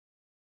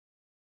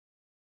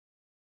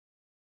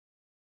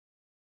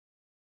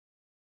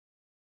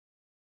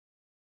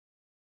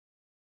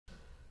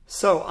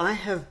So I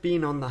have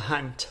been on the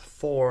hunt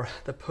for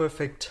the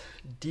perfect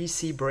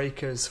DC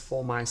breakers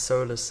for my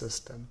solar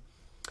system.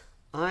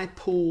 I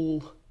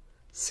pull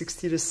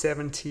 60 to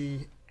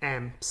 70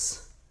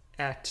 amps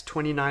at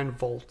 29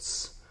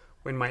 volts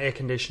when my air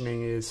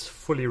conditioning is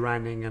fully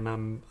running and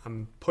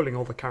I'm pulling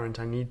all the current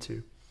I need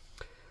to.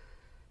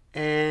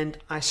 And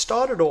I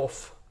started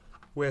off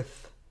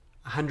with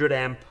a 100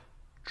 amp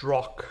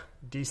Drock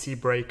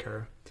DC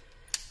breaker,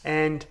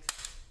 and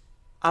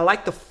I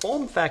like the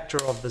form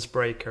factor of this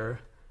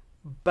breaker,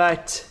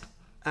 but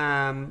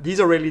these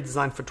are really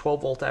designed for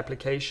 12 volt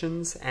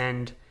applications,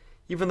 and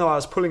even though I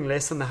was pulling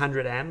less than the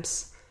 100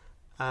 amps,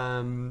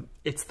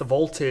 it's the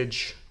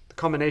voltage, the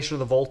combination of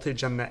the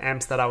voltage and the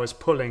amps that I was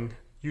pulling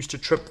used to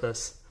trip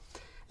this.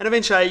 And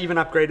eventually I even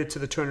upgraded to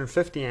the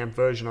 250 amp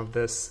version of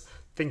this,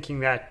 thinking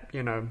that,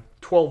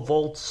 12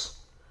 volts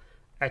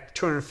at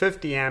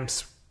 250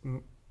 amps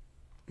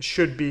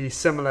should be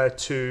similar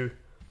to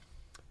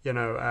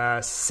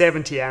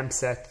 70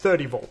 amps at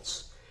 30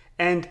 volts.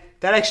 And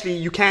that actually,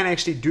 you can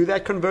actually do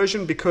that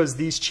conversion because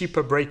these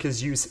cheaper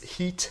breakers use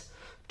heat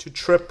to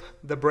trip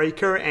the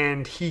breaker,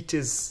 and heat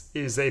is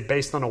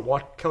based on a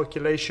watt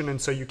calculation,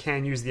 and so you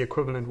can use the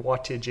equivalent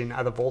wattage in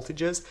other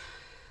voltages.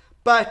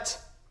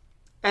 But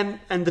and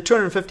the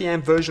 250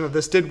 amp version of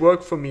this did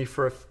work for me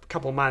for a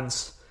couple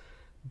months,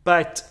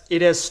 but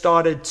it has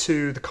started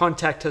to, the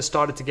contact has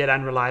started to get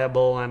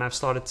unreliable, and I've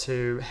started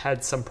to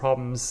had some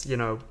problems.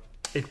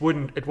 It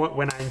won't,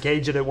 when I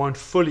engage it, it won't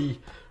fully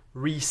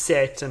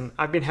reset, and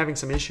I've been having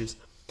some issues.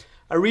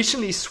 I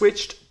recently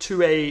switched to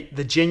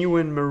the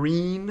genuine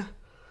marine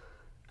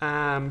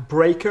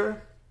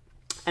breaker,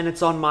 and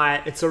it's on my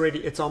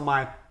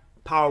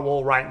power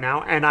wall right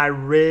now, and I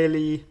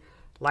really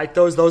like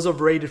those. Those are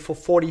rated for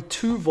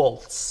 42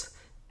 volts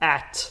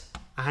at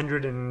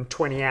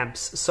 120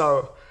 amps.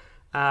 So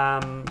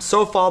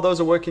so far those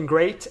are working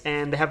great,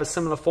 and they have a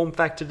similar form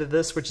factor to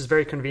this, which is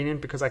very convenient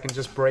because I can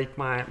just break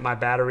my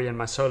battery and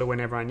my solar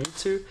whenever I need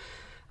to.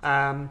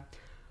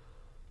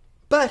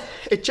 But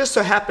it just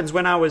so happens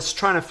when I was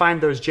trying to find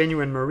those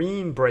genuine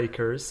marine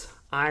breakers,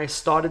 I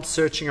started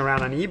searching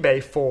around on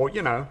eBay for,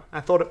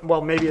 I thought,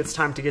 well, maybe it's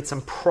time to get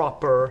some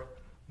proper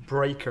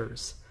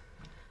breakers.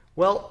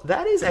 Well,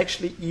 that is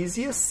actually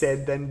easier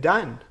said than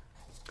done.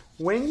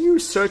 When you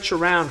search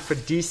around for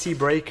DC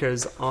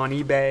breakers on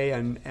eBay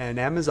and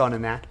Amazon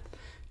and that,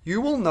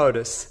 you will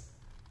notice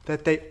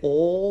that they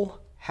all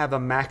have a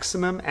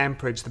maximum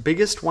amperage. The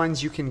biggest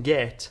ones you can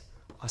get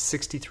are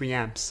 63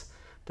 amps.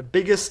 The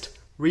biggest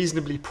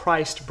reasonably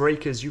priced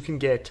breakers you can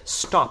get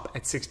stop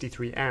at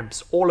 63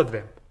 amps, all of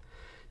them.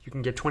 You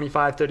can get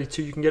 25,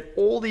 32, you can get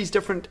all these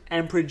different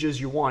amperages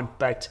you want,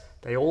 but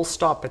they all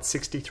stop at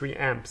 63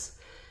 amps.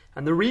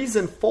 And the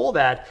reason for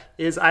that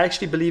is I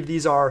actually believe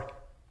these are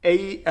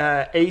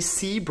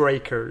AC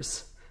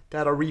breakers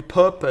that are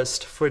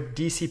repurposed for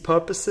DC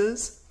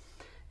purposes,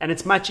 and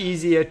it's much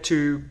easier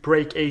to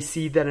break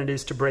AC than it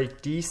is to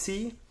break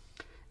DC.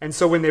 And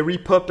so when they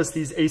repurpose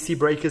these AC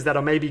breakers that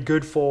are maybe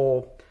good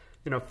for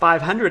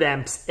 500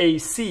 amps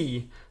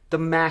AC, the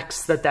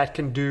max that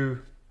can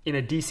do in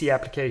a DC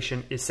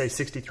application is, say,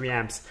 63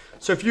 amps.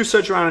 So if you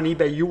search around on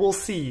eBay, you will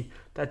see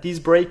that these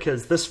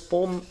breakers, this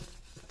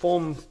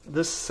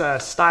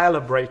style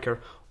of breaker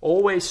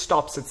always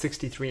stops at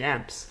 63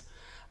 amps.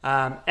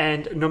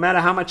 And no matter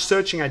how much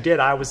searching I did,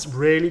 I was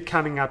really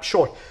coming up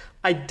short.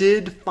 I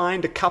did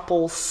find a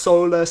couple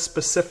solar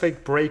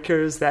specific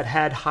breakers that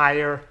had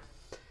higher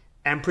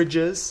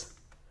amperages,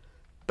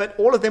 but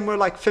all of them were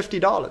like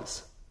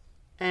 $50.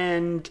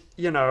 And,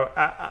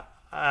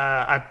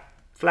 I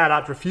flat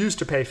out refused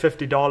to pay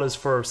 $50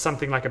 for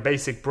something like a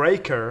basic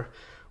breaker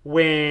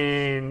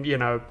when,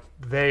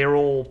 they're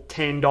all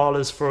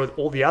 $10 for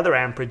all the other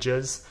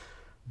amperages.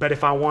 But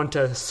if I want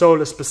a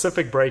solar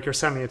specific breaker,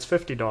 suddenly it's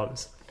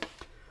 $50.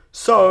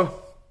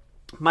 So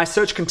my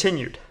search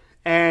continued,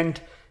 and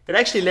it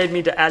actually led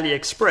me to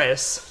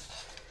AliExpress,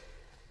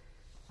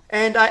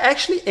 and I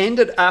actually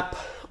ended up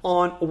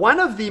on one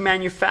of the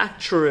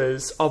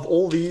manufacturers of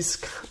all these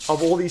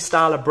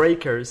style of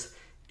breakers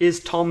is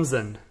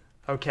Thomson,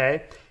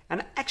 okay?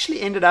 And I actually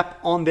ended up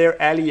on their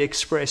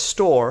AliExpress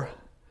store.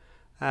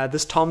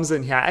 This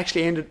Thomson here, I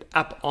actually ended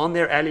up on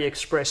their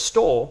AliExpress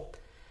store,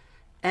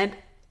 and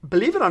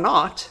believe it or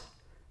not,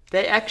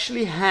 they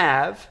actually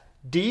have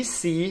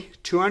DC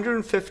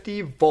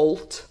 250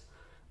 volt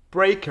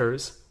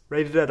breakers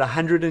rated at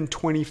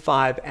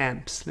 125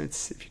 amps. Let's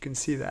see if you can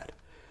see that.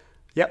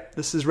 Yep,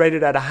 this is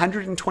rated at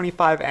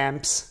 125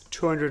 amps,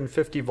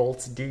 250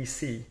 volts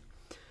DC.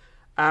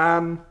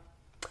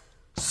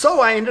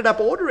 So I ended up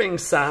ordering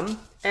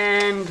some,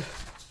 and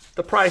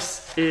the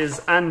price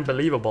is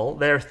unbelievable.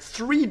 They're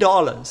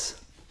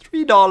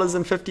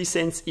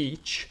 $3.50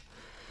 each.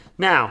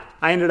 Now,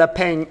 I ended up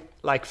paying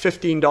like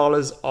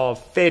 $15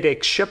 of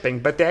FedEx shipping,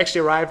 but they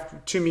actually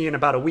arrived to me in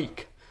about a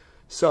week.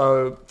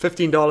 So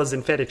 $15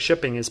 in FedEx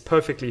shipping is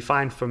perfectly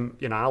fine from,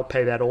 I'll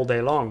pay that all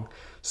day long.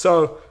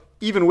 So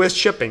even with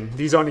shipping,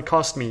 these only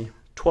cost me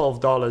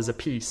 $12 a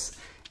piece.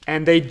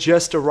 And they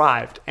just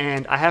arrived.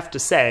 And I have to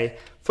say,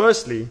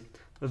 firstly,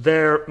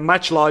 They're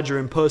much larger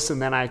in person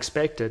than I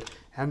expected,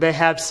 and they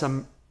have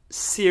some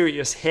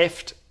serious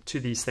heft to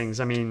these things.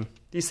 I mean,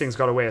 these things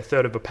got to weigh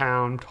 1/3 of a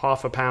pound,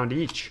 1/2 a pound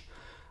each.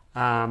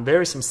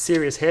 There is some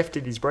serious heft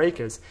to these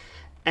breakers.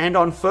 And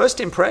on first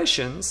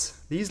impressions,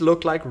 these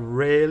look like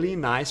really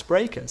nice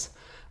breakers.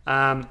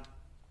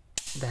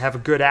 They have a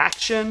good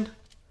action.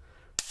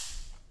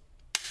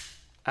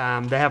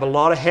 They have a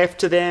lot of heft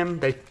to them.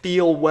 They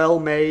feel well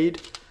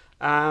made.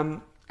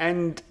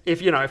 And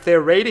if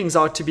their ratings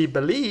are to be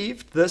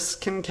believed, this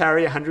can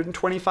carry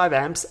 125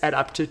 amps at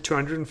up to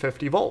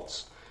 250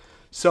 volts.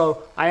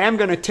 So I am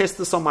going to test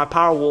this on my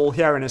Powerwall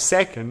here in a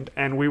second,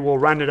 and we will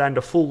run it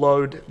under full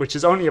load, which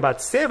is only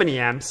about 70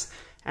 amps,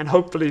 and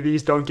hopefully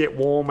these don't get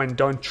warm and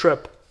don't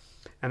trip,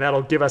 and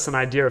that'll give us an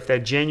idea if they're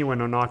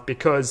genuine or not,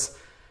 because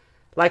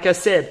like I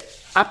said,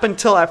 up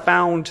until I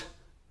found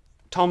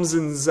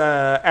Thomson's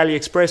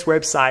AliExpress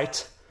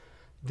website,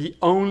 the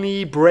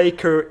only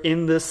breaker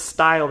in this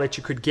style that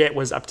you could get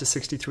was up to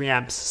 63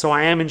 amps. So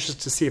I am interested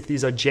to see if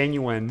these are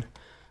genuine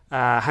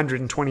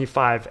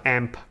 125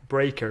 amp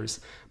breakers.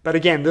 But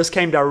again, this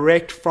came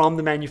direct from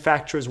the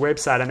manufacturer's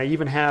website, and they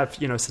even have,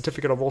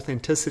 certificate of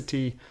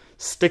authenticity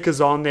stickers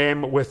on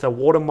them with a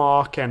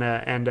watermark and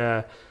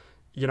a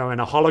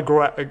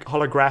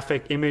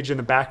holographic image in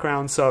the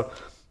background. So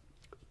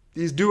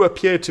these do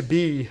appear to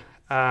be,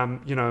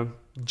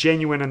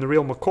 genuine and the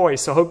real McCoy.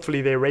 So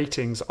hopefully their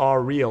ratings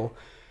are real.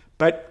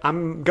 But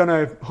I'm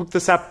gonna hook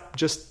this up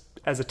just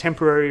as a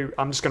temporary.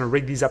 I'm just gonna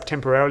rig these up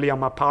temporarily on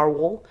my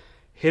Powerwall,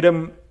 hit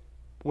them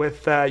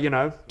with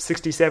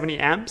 60, 70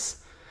 amps.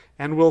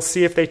 And we'll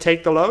see if they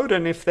take the load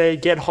and if they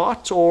get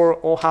hot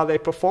or how they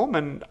perform.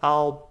 And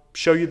I'll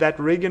show you that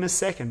rig in a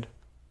second.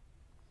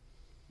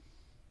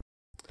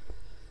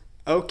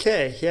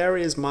 Okay, here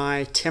is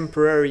my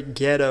temporary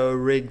ghetto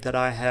rig that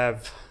I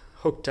have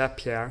hooked up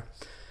here.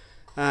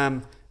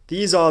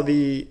 These are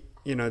the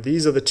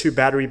two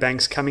battery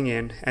banks coming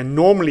in, and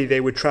normally they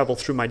would travel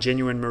through my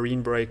genuine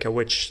marine breaker,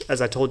 which,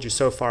 as I told you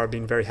so far, I've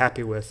been very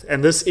happy with.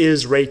 And this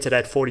is rated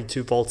at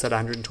 42 volts at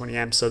 120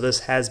 amps, so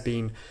this has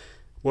been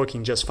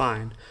working just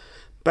fine.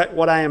 But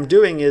what I am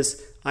doing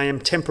is I am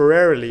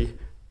temporarily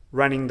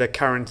running the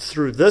current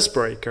through this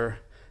breaker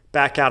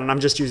back out, and I'm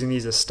just using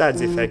these as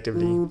studs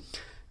effectively.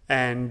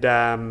 And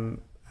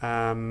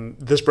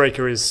this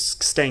breaker is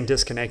staying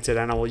disconnected,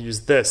 and I will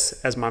use this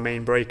as my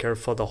main breaker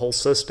for the whole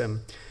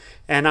system.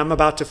 And I'm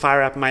about to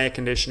fire up my air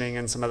conditioning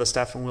and some other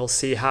stuff, and we'll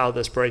see how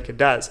this breaker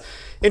does.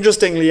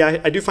 Interestingly,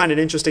 I do find it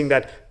interesting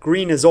that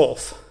green is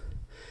off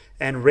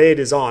and red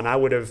is on. I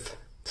would have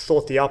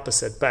thought the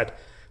opposite, but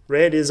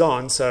red is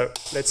on, so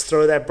let's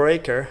throw that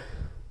breaker.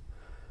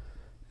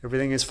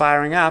 Everything is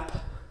firing up.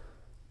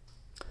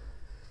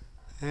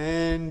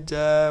 And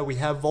we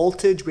have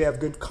voltage, we have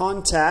good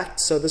contact,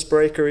 so this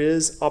breaker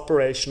is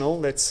operational.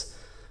 Let's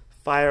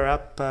fire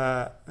up,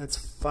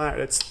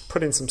 let's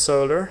put in some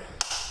solar.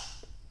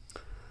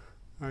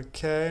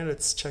 Okay,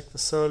 let's check the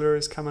solar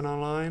is coming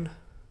online.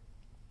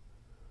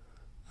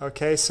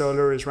 Okay,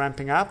 solar is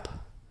ramping up.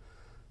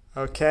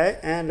 Okay,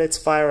 and let's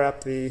fire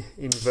up the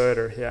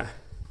inverter here.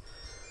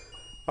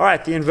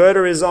 Alright, the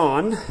inverter is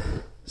on,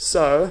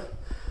 so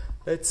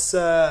let's,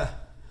 right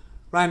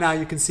now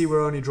you can see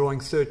we're only drawing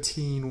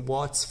 13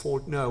 watts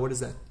for, no, what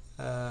is that?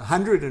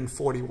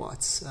 140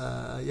 watts.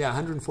 Yeah,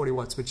 140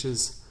 watts, which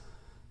is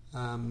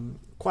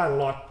quite a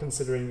lot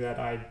considering that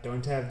I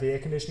don't have the air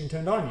conditioning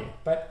turned on yet.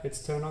 But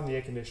let's turn on the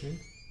air conditioning.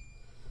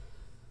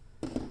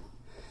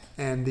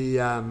 And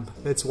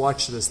let's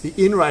watch this. The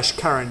inrush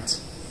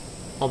current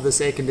of this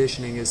air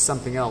conditioning is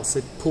something else.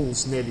 It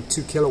pulls nearly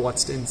 2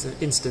 kilowatts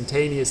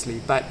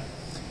instantaneously. But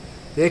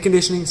the air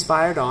conditioning is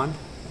fired on,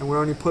 and we're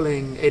only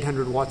pulling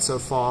 800 watts so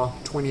far,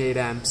 28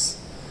 amps.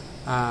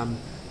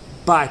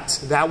 But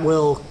that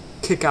will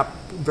kick up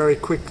very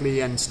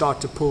quickly and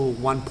start to pull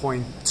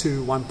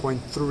 1.2,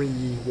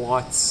 1.3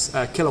 watts,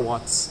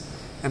 kilowatts,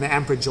 and the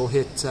amperage will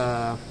hit,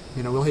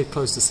 we'll hit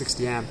close to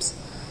 60 amps.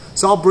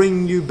 So I'll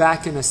bring you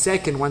back in a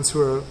second once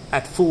we're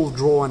at full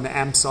draw and the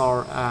amps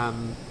are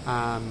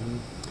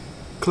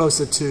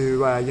closer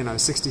to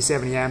 60,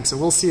 70 amps, and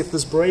we'll see if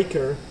this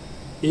breaker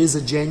is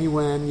a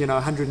genuine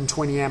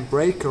 120 amp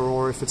breaker,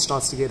 or if it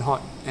starts to get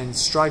hot and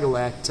struggle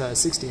at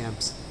 60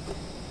 amps.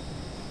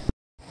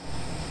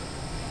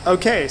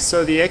 Okay,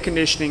 so the air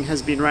conditioning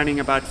has been running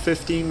about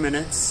 15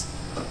 minutes.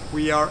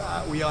 We are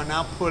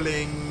now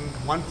pulling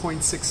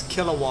 1.6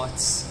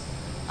 kilowatts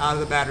out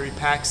of the battery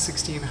pack,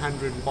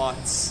 1600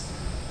 watts.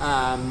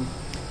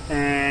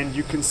 And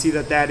you can see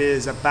that that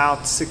is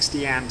about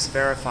 60 amps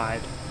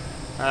verified.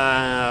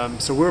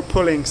 So we're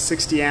pulling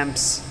 60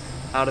 amps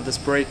out of this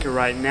breaker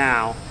right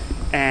now.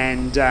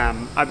 And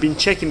I've been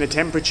checking the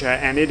temperature,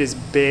 and it is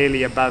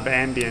barely above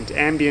ambient.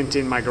 Ambient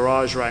in my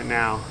garage right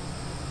now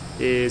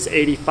is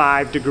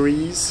 85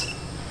 degrees,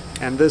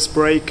 and this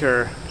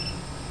breaker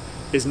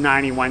is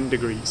 91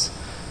 degrees.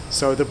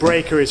 So the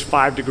breaker is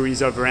 5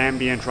 degrees over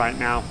ambient right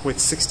now with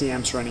 60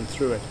 amps running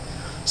through it.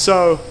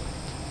 So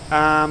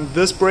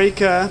this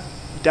breaker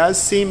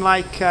does seem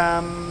like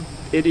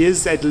it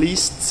is at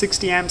least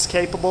 60 amps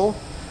capable,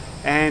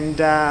 And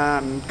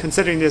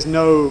considering there's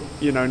no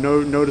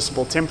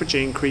noticeable temperature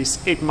increase,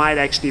 it might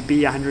actually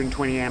be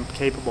 120 amp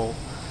capable.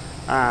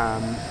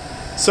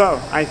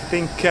 So I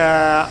think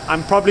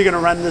I'm probably going to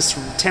run this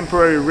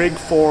temporary rig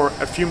for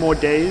a few more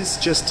days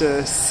just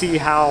to see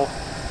how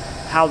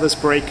this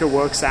breaker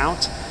works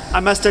out. I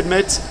must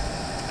admit,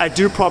 I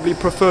do probably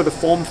prefer the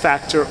form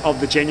factor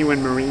of the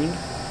Genuine Marine,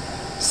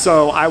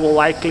 so I will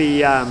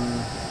likely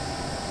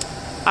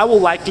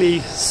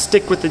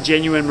stick with the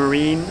Genuine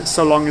Marine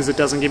so long as it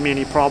doesn't give me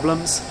any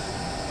problems.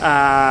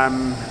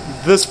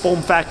 This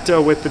form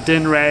factor with the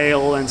DIN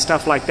rail and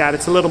stuff like that,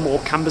 it's a little more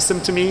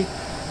cumbersome to me,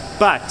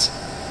 but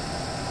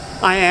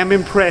I am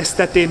impressed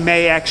that there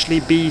may actually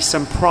be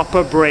some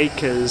proper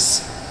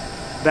breakers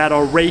that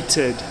are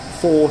rated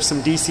for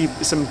some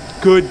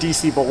good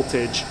DC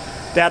voltage,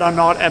 that are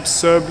not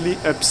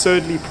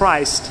absurdly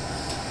priced,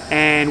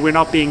 and we're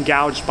not being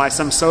gouged by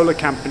some solar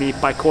company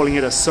by calling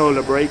it a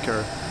solar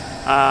breaker.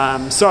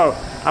 So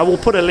I will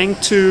put a link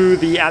to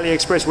the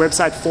AliExpress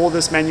website for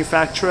this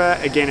manufacturer.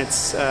 Again,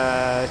 it's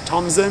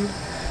Thomson.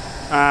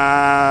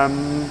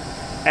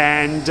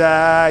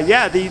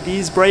 Yeah,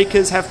 these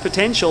breakers have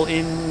potential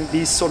in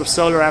these sort of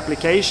solar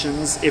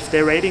applications if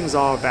their ratings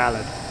are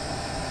valid.